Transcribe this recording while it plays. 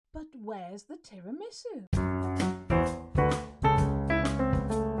But where's the tiramisu?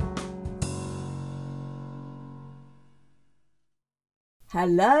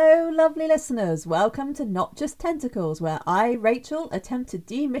 Hello, lovely listeners. Welcome to Not Just Tentacles, where I, Rachel, attempt to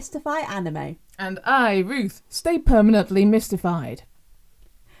demystify anime. And I, Ruth, stay permanently mystified.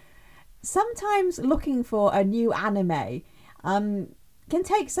 Sometimes looking for a new anime can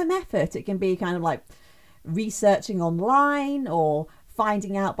take some effort. It can be kind of like researching online or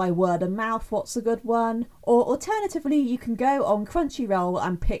finding out by word of mouth what's a good one. Or alternatively, you can go on Crunchyroll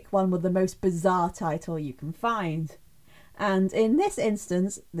and pick one with the most bizarre title you can find. And in this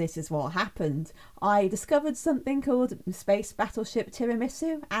instance, this is what happened. I discovered something called Space Battleship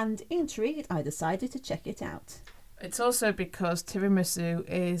Tiramisu, and intrigued, I decided to check it out. It's also because tiramisu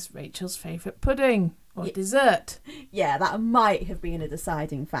is Rachel's favourite pudding, or dessert. Yeah, that might have been a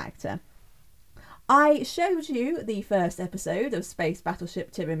deciding factor. I showed you the first episode of Space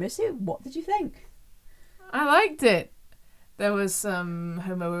Battleship Tiramisu. What did you think? I liked it. There was some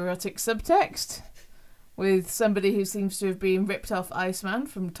homoerotic subtext with somebody who seems to have been ripped off Iceman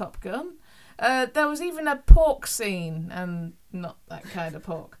from Top Gun. There was even a pork scene, and not that kind of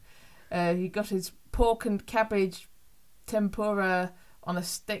pork. He got his pork and cabbage tempura on a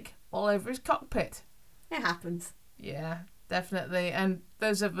stick all over his cockpit. It happens. Yeah, definitely. And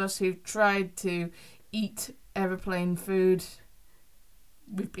those of us who've tried to eat aeroplane food,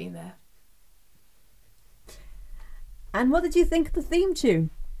 we've been there. And what did you think of the theme tune?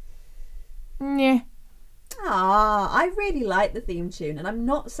 Yeah. I really like the theme tune, and I'm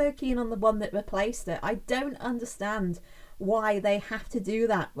not so keen on the one that replaced it. I don't understand why they have to do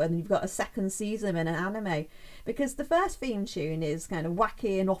that when you've got a second season in an anime, because the first theme tune is kind of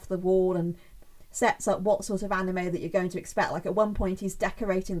wacky and off the wall and sets up what sort of anime that you're going to expect. Like at one point he's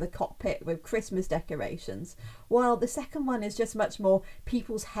decorating the cockpit with Christmas decorations, while the second one is just much more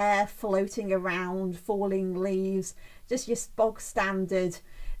people's hair floating around, falling leaves, just your bog standard,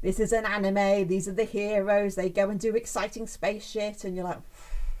 this is an anime, these are the heroes, they go and do exciting space shit, and you're like,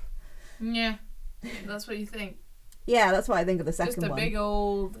 yeah, that's what you think. Yeah, that's what I think of the second one. Just a big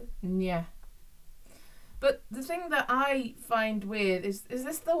old yeah. But the thing that I find weird is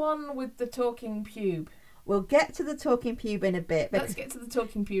this the one with the talking pube? We'll get to the talking pube in a bit. Let's get to the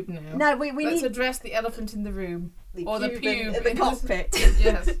talking pube now. No, let's address the elephant in the room. The pube in the cockpit.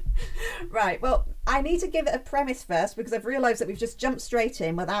 Yes. Right, well, I need to give it a premise first, because I've realised that we've just jumped straight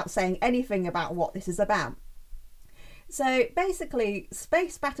in without saying anything about what this is about. So basically,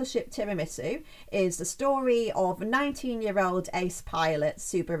 Space Battleship Tiramisu is the story of 19-year-old ace pilot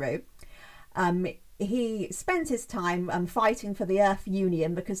Subaru. He spends his time fighting for the Earth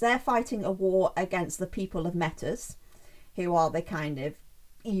Union, because they're fighting a war against the people of Metas, who are the kind of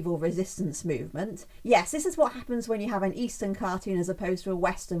evil resistance movement. Yes, this is what happens when you have an Eastern cartoon as opposed to a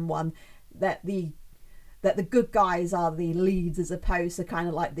Western one, that the good guys are the leads as opposed to kind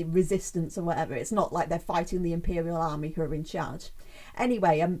of like the resistance or whatever. It's not like they're fighting the Imperial Army who are in charge.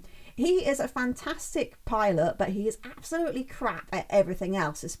 Anyway, he is a fantastic pilot, but he is absolutely crap at everything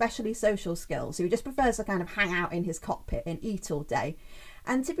else, especially social skills. He just prefers to kind of hang out in his cockpit and eat all day.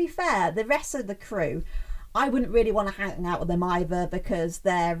 And to be fair, the rest of the crew, I wouldn't really want to hang out with them either, because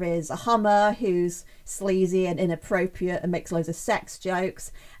there is a Hummer who's sleazy and inappropriate and makes loads of sex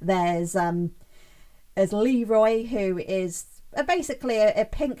jokes. There's Leroy, who is basically a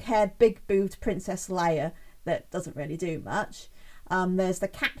pink-haired, big-boobed Princess Leia that doesn't really do much. There's the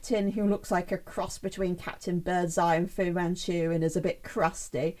captain, who looks like a cross between Captain Birdseye and Fu Manchu and is a bit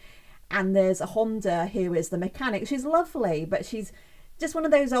crusty. And there's a Honda, who is the mechanic. She's lovely, but she's just one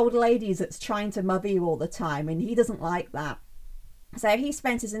of those old ladies that's trying to mother you all the time, and he doesn't like that. So he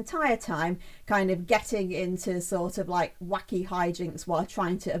spent his entire time kind of getting into sort of like wacky hijinks while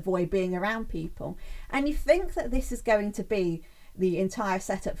trying to avoid being around people. And you think that this is going to be the entire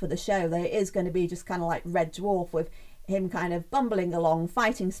setup for the show, that it is going to be just kind of like Red Dwarf, with him kind of bumbling along,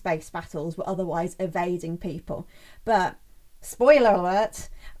 fighting space battles, but otherwise evading people. But spoiler alert,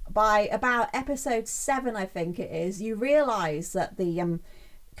 by about episode 7, I think it is, you realise that the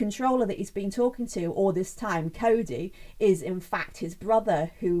controller that he's been talking to all this time, Cody, is in fact his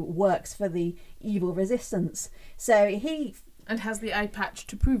brother, who works for the evil resistance. So he... and has the eye patch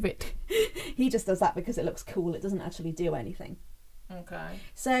to prove it. He just does that because it looks cool. It doesn't actually do anything. Okay.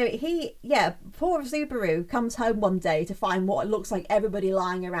 So poor Subaru comes home one day to find what looks like everybody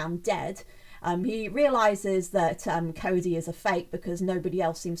lying around dead. He realises that Cody is a fake because nobody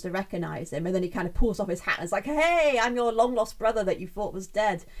else seems to recognise him, and then he kind of pulls off his hat and is like, hey, I'm your long lost brother that you thought was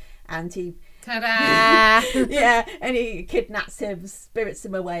dead. And he ta-da! yeah, and he kidnaps him, spirits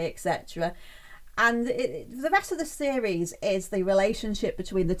him away, etc. And the rest of the series is the relationship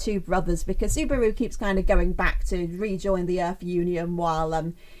between the two brothers, because Subaru keeps kind of going back to rejoin the Earth Union while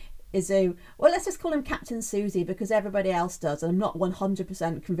Izu, well, let's just call him Captain Susie because everybody else does, and I'm not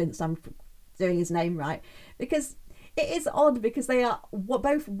 100% convinced I'm doing his name right, because it is odd because they are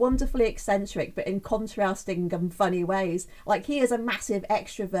both wonderfully eccentric but in contrasting and funny ways. Like, he is a massive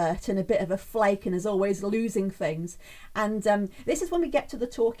extrovert and a bit of a flake and is always losing things. And this is when we get to the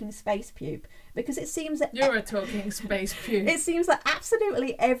talking space pube, because it seems that... You're a talking space pube. It seems that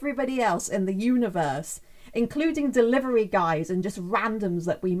absolutely everybody else in the universe, including delivery guys and just randoms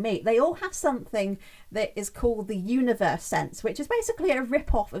that we meet, they all have something that is called the universe sense, which is basically a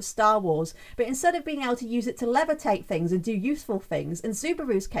rip-off of Star Wars, but instead of being able to use it to levitate things and do useful things, in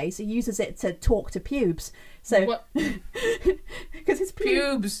Subaru's case he uses it to talk to pubes. So because his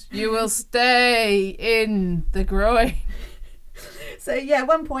pubes, you will stay in the groin. So yeah, at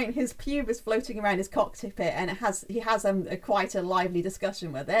one point his pube is floating around his cockpit, and he has quite a lively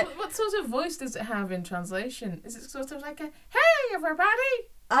discussion with it. What sort of voice does it have in translation? Is it sort of like a "Hey everybody"?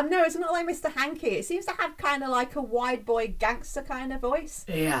 No, it's not like Mr. Hanky. It seems to have kind of like a wide boy gangster kind of voice.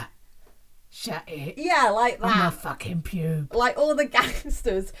 Yeah. Shut it. Yeah, like that. I'm a fucking pube. Like all the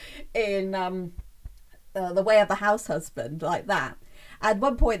gangsters in The Way of the House Husband, like that. At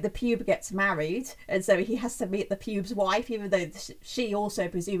one point, the pube gets married, and so he has to meet the pube's wife, even though she also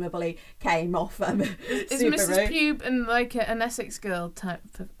presumably came off Is Subaru. Mrs. Pube and like an Essex girl type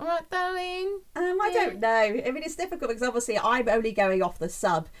of... All right, darling. I don't know. I mean, it's difficult because obviously I'm only going off the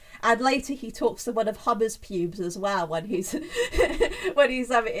sub, and later he talks to one of Hummer's pubes as well when he's in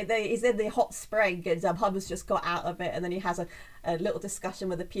the hot spring, and Hummer's just got out of it, and then he has a little discussion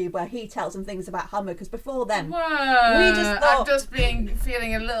with the pube where he tells him things about Hummer, because before then we just thought... I'm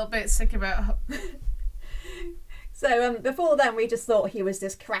feeling a little bit sick about... So before then we just thought he was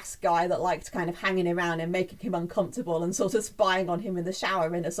this crass guy that liked kind of hanging around and making him uncomfortable and sort of spying on him in the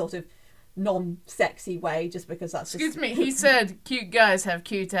shower in a sort of non-sexy way, just because that's Excuse me, he said cute guys have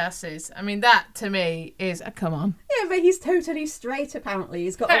cute asses. I mean, that to me is a come on. Yeah, but he's totally straight apparently.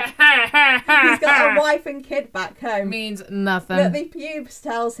 He's got a wife and kid back home. Means nothing. But the pubes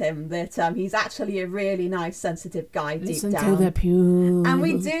tells him that he's actually a really nice, sensitive guy deep down. Listen to the pubes. And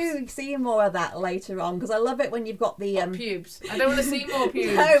we do see more of that later on, because I love it when you've got the... pubes. I don't want to see more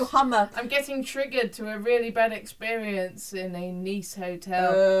pubes. No, Hummer. I'm getting triggered to a really bad experience in a Nice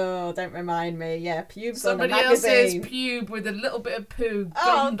hotel. Oh, don't remind me. Yeah, pubes Somebody on a magazine. else's pube with a little bit of poo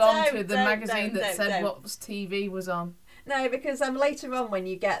gummed onto the magazine that said what TV was on. No, because later on when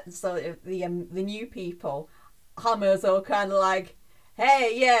you get sort of the new people, Hummer's all kind of like,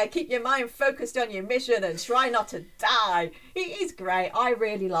 hey, yeah, keep your mind focused on your mission and try not to die. He's great. I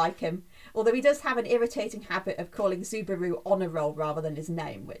really like him. Although he does have an irritating habit of calling Subaru Honor Roll rather than his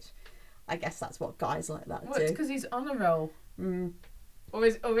name, which I guess that's what guys like that do. What, because he's Honor Roll? Mm. Or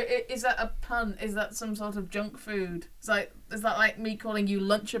is that a pun? Is that some sort of junk food? Is that like me calling you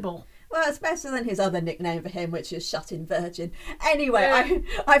Lunchable? Well, it's better than his other nickname for him, which is Shut-in Virgin. Anyway,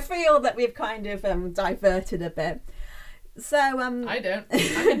 yeah. I feel that we've kind of diverted a bit. So I don't.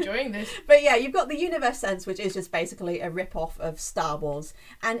 I'm enjoying this. But yeah, you've got the universe sense, which is just basically a rip-off of Star Wars.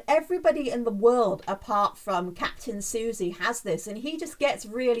 And everybody in the world, apart from Captain Susie, has this. And he just gets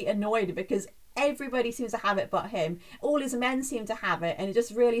really annoyed because everybody seems to have it but him. All his men seem to have it, and it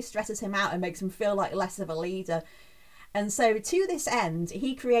just really stresses him out and makes him feel like less of a leader. And so to this end,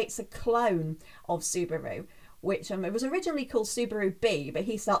 he creates a clone of Subaru, which it was originally called Subaru B, but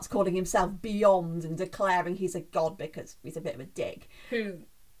he starts calling himself Beyond and declaring he's a god because he's a bit of a dick. Who?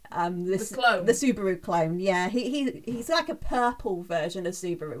 The clone? The Subaru clone, yeah. He's like a purple version of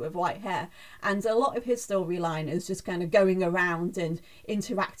Subaru with white hair. And a lot of his storyline is just kind of going around and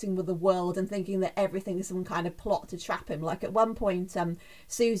interacting with the world and thinking that everything is some kind of plot to trap him. Like at one point,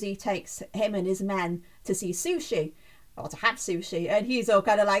 Susie takes him and his men to see sushi. Or to have sushi, and he's all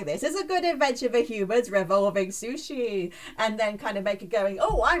kind of like, this is a good adventure for humans revolving sushi, and then kind of make it going,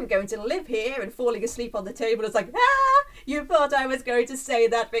 oh, I'm going to live here, and falling asleep on the table. It's like, you thought I was going to say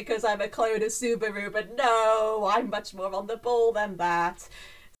that because I'm a clone of Subaru, but no, I'm much more on the ball than that.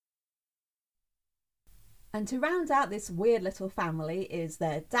 And to round out this weird little family is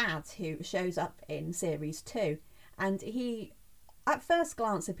their dad, who shows up in series 2, and he at first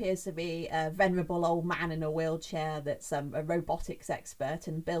glance appears to be a venerable old man in a wheelchair that's a robotics expert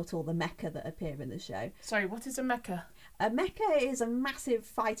and built all the mecha that appear in the show. Sorry, what is a mecha? A mecha is a massive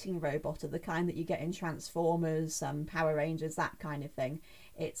fighting robot of the kind that you get in Transformers, Power Rangers, that kind of thing.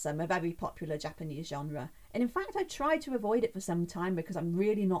 It's a very popular Japanese genre. And in fact, I tried to avoid it for some time because I'm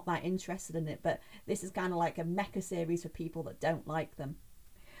really not that interested in it, but this is kind of like a mecha series for people that don't like them.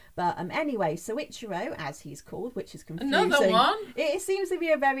 But anyway, Soichiro, as he's called, which is confusing. Another one? It seems to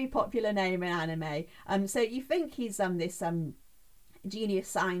be a very popular name in anime. So you think he's this genius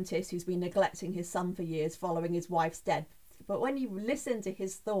scientist who's been neglecting his son for years following his wife's death. But when you listen to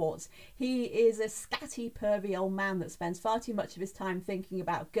his thoughts, he is a scatty, pervy old man that spends far too much of his time thinking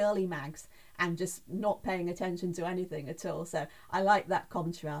about girly mags and just not paying attention to anything at all. So I like that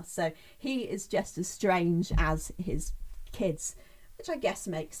contrast. So he is just as strange as his kids, which I guess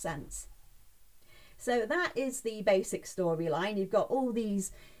makes sense. So that is the basic storyline. You've got all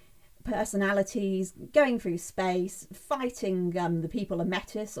these personalities going through space, fighting the people of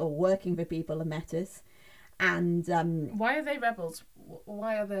Metis, or working for people of Metis. And why are they rebels?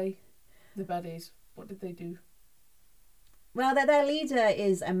 Why are they the baddies? What did they do? Well, their leader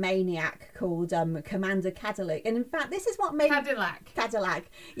is a maniac called Commander Cadillac. And in fact, this is what made... Cadillac,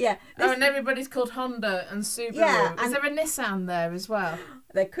 yeah. And everybody's called Honda and Subaru. Yeah, is there a Nissan there as well?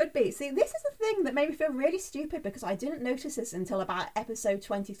 There could be. See, this is the thing that made me feel really stupid, because I didn't notice this until about episode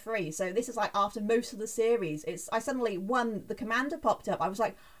 23. So this is like after most of the series. I suddenly, the Commander popped up. I was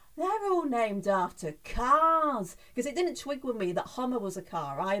like, they're all named after cars, because it didn't twig with me that Hummer was a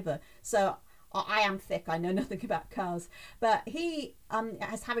car either. So I am thick, I know nothing about cars. But he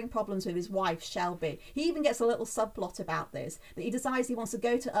is having problems with his wife, Shelby. He even gets a little subplot about this, that he decides he wants to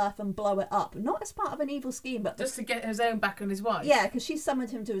go to Earth and blow it up, not as part of an evil scheme, but just to get his own back on his wife. Yeah, because she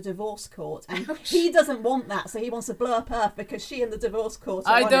summoned him to a divorce court, and he doesn't want that, so he wants to blow up Earth because she and the divorce court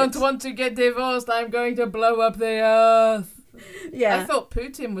I don't want to get divorced, I'm going to blow up the Earth. Yeah, I thought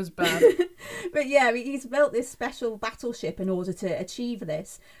Putin was bad. But yeah, he's built this special battleship in order to achieve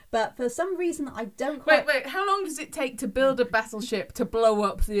this. But for some reason, I don't quite... Wait, how long does it take to build a battleship to blow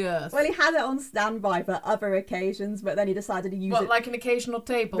up the Earth? Well, he had it on standby for other occasions, but then he decided to use it... like an occasional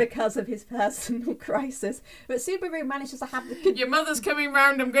table? Because of his personal crisis. But Subaru manages to have the... Your mother's coming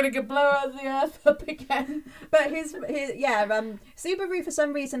round, I'm going to blow the Earth up again. But Subaru for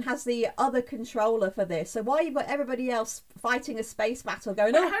some reason has the other controller for this. So while you've got everybody else fighting a space battle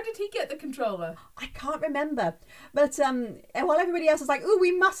going on... How did he get the controller? I can't remember. But while everybody else is like, oh,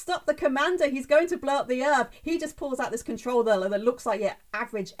 we must stop the commander, he's going to blow up the Earth, he just pulls out this controller that looks like your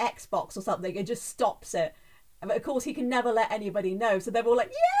average Xbox or something and just stops it. But of course he can never let anybody know, so they're all like,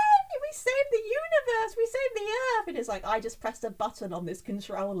 yay, we saved the universe, we saved the Earth. And it's like, I just pressed a button on this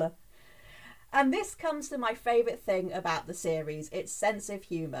controller. And this comes to my favourite thing about the series, its sense of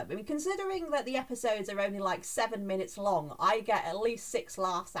humour. I mean, considering that the episodes are only like 7 minutes long, I get at least 6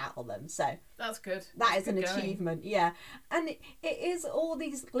 laughs out of them. So that's good. That's an achievement, yeah. And it is all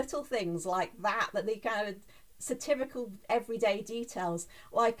these little things like that they kind of satirical everyday details.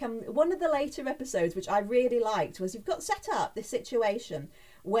 Like one of the later episodes, which I really liked, was you've got set up this situation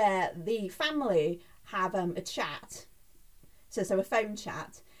where the family have a chat, so a phone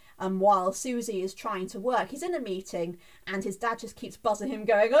chat. While Susie is trying to work, he's in a meeting and his dad just keeps buzzing him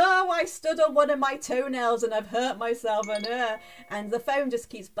going, oh, I stood on one of my toenails and I've hurt myself, and the phone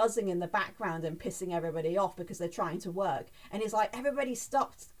just keeps buzzing in the background and pissing everybody off because they're trying to work. And he's like, everybody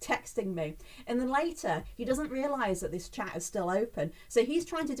stopped texting me. And then later he doesn't realise that this chat is still open, so he's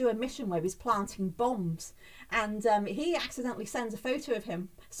trying to do a mission where he's planting bombs, and he accidentally sends a photo of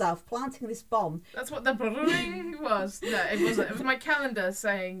himself planting this bomb. That's what the brrrring was. No, it wasn't. It was my calendar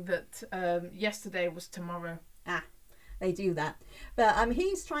saying that yesterday was tomorrow. They do that. But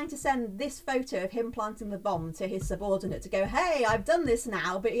he's trying to send this photo of him planting the bomb to his subordinate to go, hey, I've done this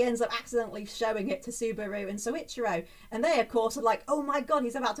now, but he ends up accidentally showing it to Subaru and Soichiro. And they, of course, are like, oh my god,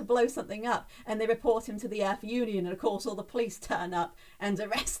 he's about to blow something up. And they report him to the Earth Union, and of course all the police turn up and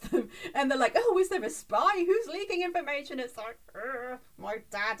arrest them. And they're like, oh, is there a spy? Who's leaking information? It's like, my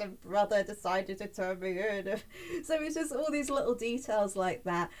dad and brother decided to turn me in. So it's just all these little details like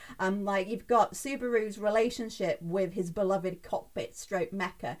that. Like you've got Subaru's relationship with his beloved cockpit stroke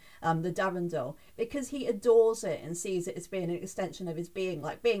mecha, the Durandal, because he adores it and sees it as being an extension of his being,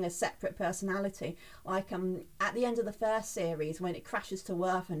 like being a separate personality. Like at the end of the first series, when it crashes to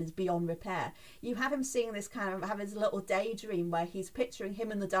Earth and is beyond repair, you have him seeing this kind of, have his little daydream where he's picturing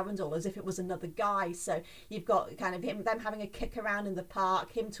him and the Durandal as if it was another guy. So you've got kind of them having a kick around in the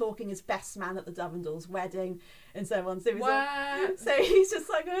park, him talking his best man at the Durandal's wedding, and so on. So he's just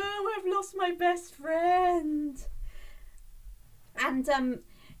like, oh, I've lost my best friend. And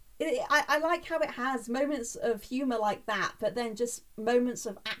I like how it has moments of humour like that, but then just moments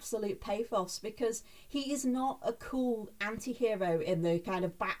of absolute pathos, because he is not a cool anti-hero in the kind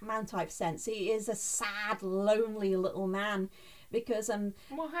of Batman type sense. He is a sad, lonely little man, because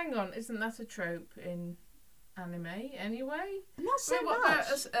well, hang on, isn't that a trope in anime anyway? Not so much.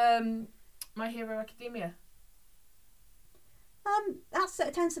 What about My Hero Academia?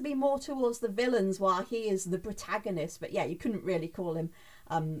 That tends to be more towards the villains, while he is the protagonist. But yeah, you couldn't really call him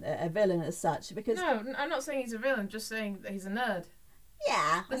a villain as such, because No, I'm not saying he's a villain. Just saying that he's a nerd.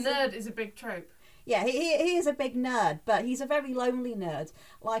 yeah, The nerd is a big trope. yeah, he is a big nerd, but he's a very lonely nerd.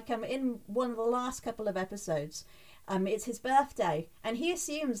 Like in one of the last couple of episodes, it's his birthday, and he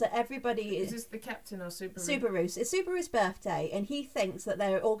assumes that everybody Is this the captain or Subaru? Subaru's. It's Subaru's birthday, and he thinks that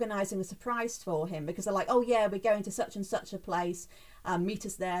they're organising a surprise for him because they're like, oh yeah, we're going to such and such a place, meet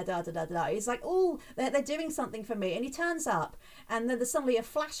us there, da da da da. He's like, oh, they're doing something for me, and he turns up, and then there's suddenly a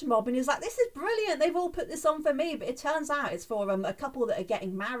flash mob, and he's like, this is brilliant, they've all put this on for me, but it turns out it's for a couple that are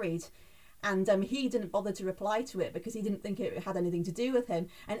getting married. And he didn't bother to reply to it because he didn't think it had anything to do with him.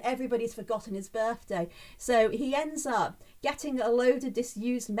 And everybody's forgotten his birthday. So he ends up getting a load of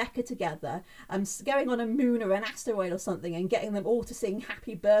disused mecha together, going on a moon or an asteroid or something, and getting them all to sing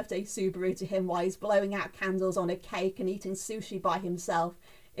Happy Birthday Subaru to him while he's blowing out candles on a cake and eating sushi by himself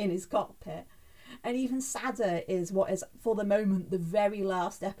in his cockpit. And even sadder is what is, for the moment, the very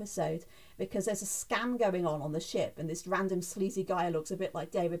last episode, because there's a scam going on the ship, and this random sleazy guy who looks a bit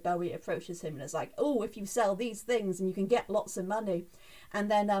like David Bowie approaches him and is like, oh, if you sell these things and you can get lots of money. And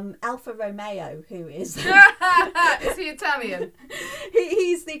then Alfa Romeo, who is... Is he Italian?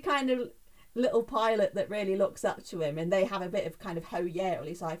 He's the kind of little pilot that really looks up to him, and they have a bit of kind of ho yeah, or at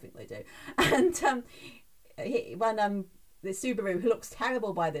least I think they do. And when the Subaru, who looks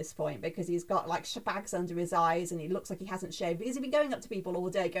terrible by this point because he's got like bags under his eyes and he looks like he hasn't shaved, because he's been going up to people all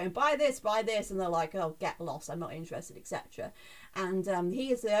day going, buy this, and they're like, oh, get lost, I'm not interested, etc. And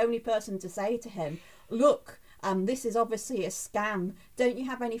he is the only person to say to him, look, this is obviously a scam, don't you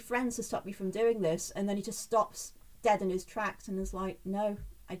have any friends to stop you from doing this? And then he just stops dead in his tracks and is like, no,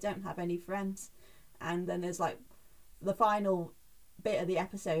 I don't have any friends. And then there's like the final bit of the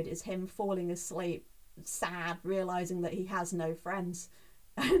episode is him falling asleep, sad, realizing that he has no friends.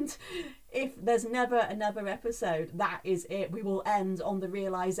 And if there's never another episode, that is it. We will end on the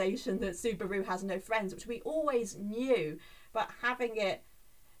realization that Subaru has no friends, which we always knew, but having it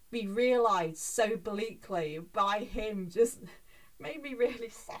be realized so bleakly by him just made me really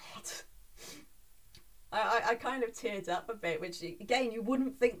sad. I kind of teared up a bit, which again, you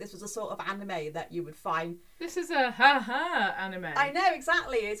wouldn't think this was a sort of anime that you would find. This is a ha-ha anime. I know,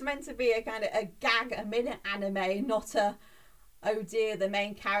 exactly. It's meant to be a kind of a gag a minute anime, not a, oh dear, the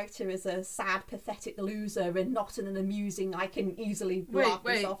main character is a sad, pathetic loser and not an amusing, I can easily laugh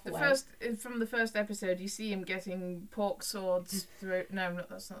this off way. From the first episode, you see him getting pork swords through... No,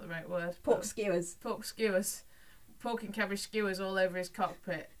 that's not the right word. Pork skewers. Pork skewers. Pork and cabbage skewers all over his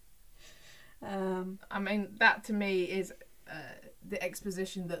cockpit. I mean, that to me is the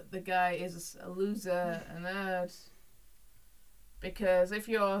exposition that the guy is a loser, a nerd. Because if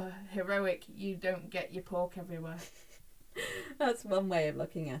you're heroic, you don't get your pork everywhere. That's one way of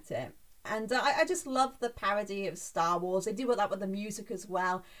looking at it. And I just love the parody of Star Wars. They do that with the music as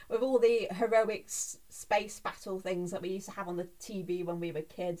well, with all the heroic space battle things that we used to have on the TV when we were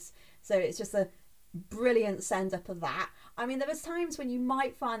kids. So it's just a brilliant send up of that. I mean, there was times when you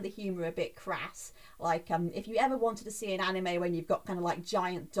might find the humour a bit crass, like if you ever wanted to see an anime when you've got kind of like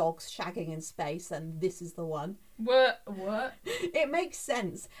giant dogs shagging in space, then this is the one. What? It makes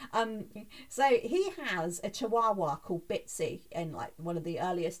sense. So he has a Chihuahua called Bitsy in like one of the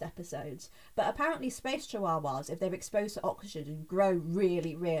earliest episodes, but apparently space Chihuahuas, if they're exposed to oxygen, grow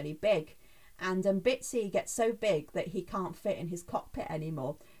really, really big. And Bitsy gets so big that he can't fit in his cockpit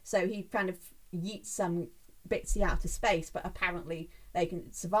anymore. So he kind of yeets some Bitsy out to space, but apparently they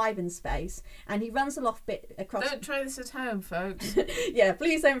can survive in space, and he runs aloft across. Don't try this at home, folks. Yeah,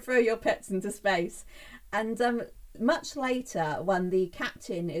 please don't throw your pets into space. And much later, when the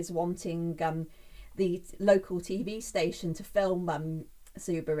captain is wanting the local TV station to film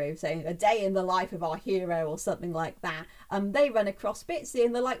Subaru, saying a day in the life of our hero or something like that, they run across Bitsy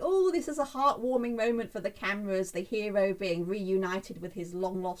and they're like, oh, this is a heartwarming moment for the cameras, the hero being reunited with his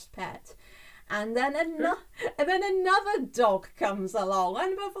long lost pet. And then another dog comes along,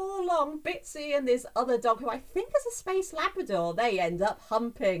 and before long, Bitsy and this other dog, who I think is a space Labrador, they end up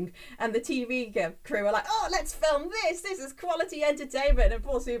humping. And the TV crew are like, oh, let's film this. This is quality entertainment. And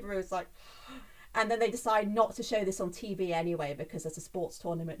poor Subaru's like... And then they decide not to show this on TV anyway, because there's a sports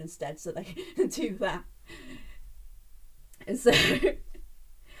tournament instead, so they do that.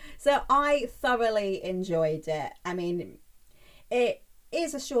 So I thoroughly enjoyed it. I mean, it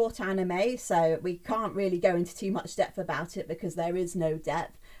is a short anime, so we can't really go into too much depth about it because there is no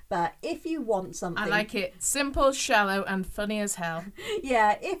depth. But if you want something... I like it simple, shallow and funny as hell.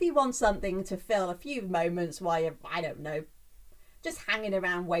 Yeah, if you want something to fill a few moments while you're, I don't know, just hanging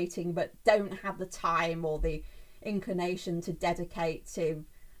around waiting but don't have the time or the inclination to dedicate to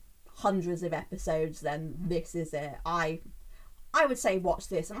hundreds of episodes, then this is it. I would say watch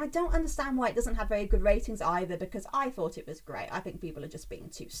this, and I don't understand why it doesn't have very good ratings either, because I thought it was great. I think people are just being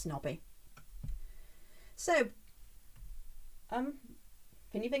too snobby. So, can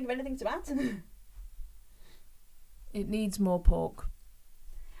you think of anything to add? It needs more pork.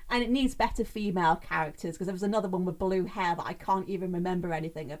 And it needs better female characters, because there was another one with blue hair that I can't even remember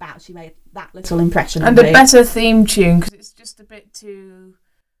anything about. She made that little impression and on a me. better theme tune, because it's just a bit too,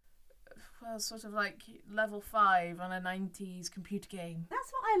 well, sort of like level 5 on a 90s computer game. That's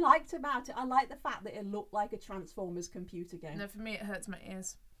what I liked about it. I like the fact that it looked like a Transformers computer game. No, for me it hurts my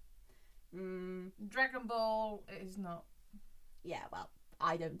ears. Dragon Ball is not. Yeah, well,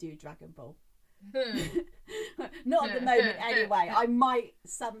 I don't do Dragon Ball. Not at the moment anyway. I might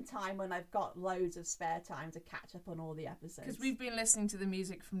sometime when I've got loads of spare time to catch up on all the episodes. Because we've been listening to the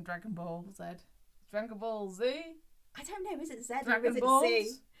music from Dragon Ball Z. Dragon Ball Z? I don't know, is it Z Dragon or is it Balls?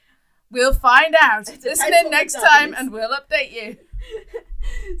 Z? We'll find out. Listen in next time and we'll update you.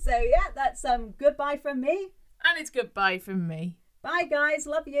 So yeah, that's goodbye from me. And it's goodbye from me. Bye guys,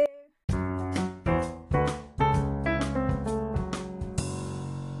 love you.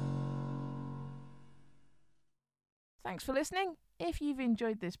 Thanks for listening. If you've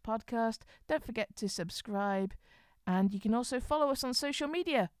enjoyed this podcast, don't forget to subscribe. And you can also follow us on social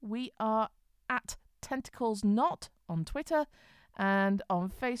media. We are at TentaclesNot on Twitter. And on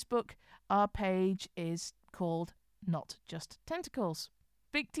Facebook, our page is called Not Just Tentacles.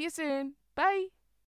 Speak to you soon. Bye.